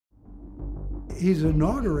He's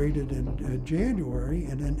inaugurated in January,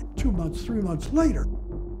 and then 2 months, 3 months later,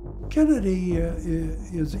 Kennedy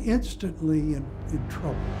is instantly in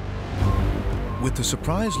trouble. With the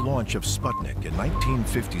surprise launch of Sputnik in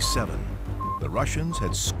 1957, the Russians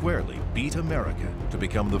had squarely beat America to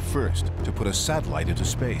become the first to put a satellite into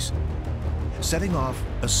space, setting off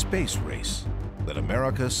a space race that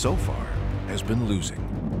America so far has been losing.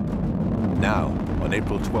 Now, on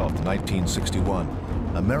April 12, 1961,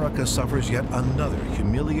 America suffers yet another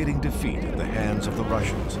humiliating defeat at the hands of the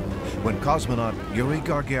Russians when cosmonaut Yuri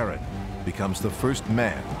Gagarin becomes the first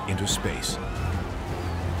man into space.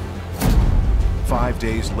 5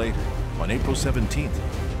 days later, on April 17th,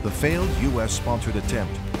 the failed U.S.-sponsored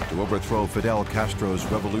attempt to overthrow Fidel Castro's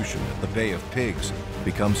revolution at the Bay of Pigs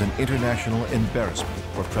becomes an international embarrassment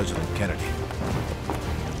for President Kennedy.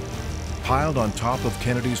 Piled on top of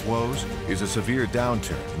Kennedy's woes is a severe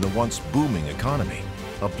downturn in the once booming economy,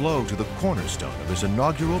 a blow to the cornerstone of his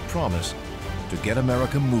inaugural promise to get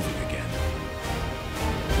America moving again.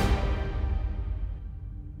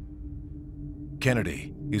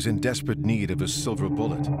 Kennedy is in desperate need of a silver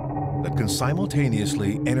bullet that can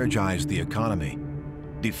simultaneously energize the economy,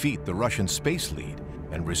 defeat the Russian space lead,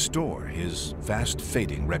 and restore his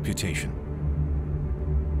fast-fading reputation.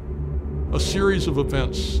 A series of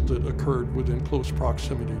events that occurred within close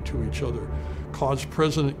proximity to each other caused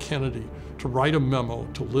President Kennedy to write a memo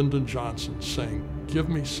to Lyndon Johnson saying, "Give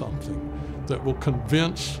me something that will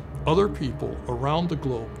convince other people around the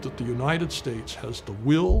globe that the United States has the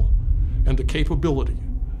will and the capability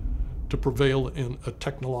to prevail in a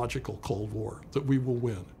technological Cold War, that we will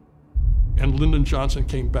win." And Lyndon Johnson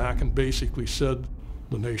came back and basically said,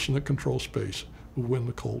 the nation that controls space will win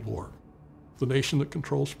the Cold War. The nation that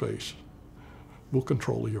controls space will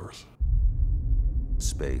control the Earth.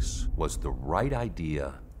 Space was the right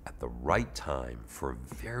idea at the right time for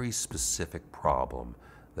a very specific problem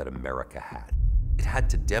that America had. It had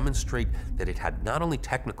to demonstrate that it had not only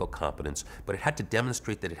technical competence, but it had to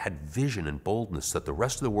demonstrate that it had vision and boldness, that the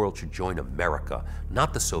rest of the world should join America,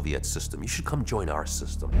 not the Soviet system. You should come join our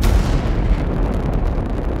system.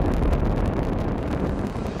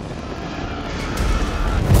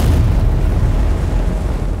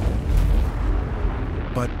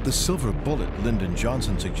 But the silver bullet Lyndon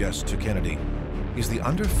Johnson suggests to Kennedy is the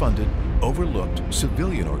underfunded, overlooked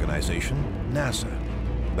civilian organization, NASA,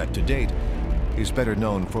 that to date is better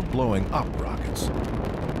known for blowing up rockets.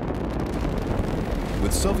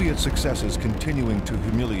 With Soviet successes continuing to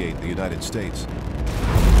humiliate the United States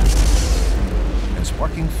and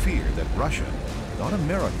sparking fear that Russia, not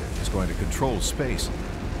America, is going to control space,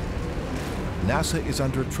 NASA is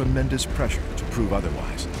under tremendous pressure to prove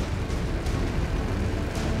otherwise.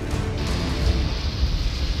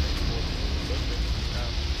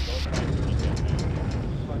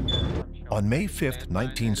 On May 5th,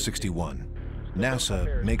 1961,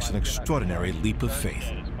 NASA makes an extraordinary leap of faith.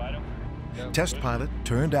 Test pilot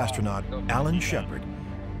turned astronaut Alan Shepard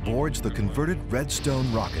boards the converted Redstone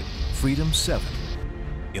rocket Freedom 7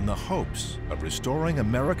 in the hopes of restoring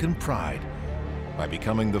American pride by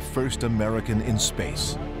becoming the first American in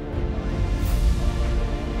space.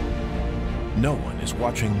 No one is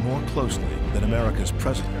watching more closely than America's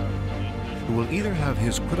president, who will either have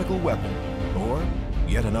his critical weapon or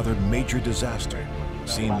yet another major disaster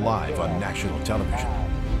seen live on national television.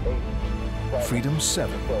 Freedom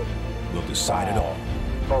 7 will decide it all.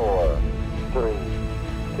 4, 3,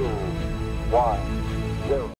 2, 1, 0.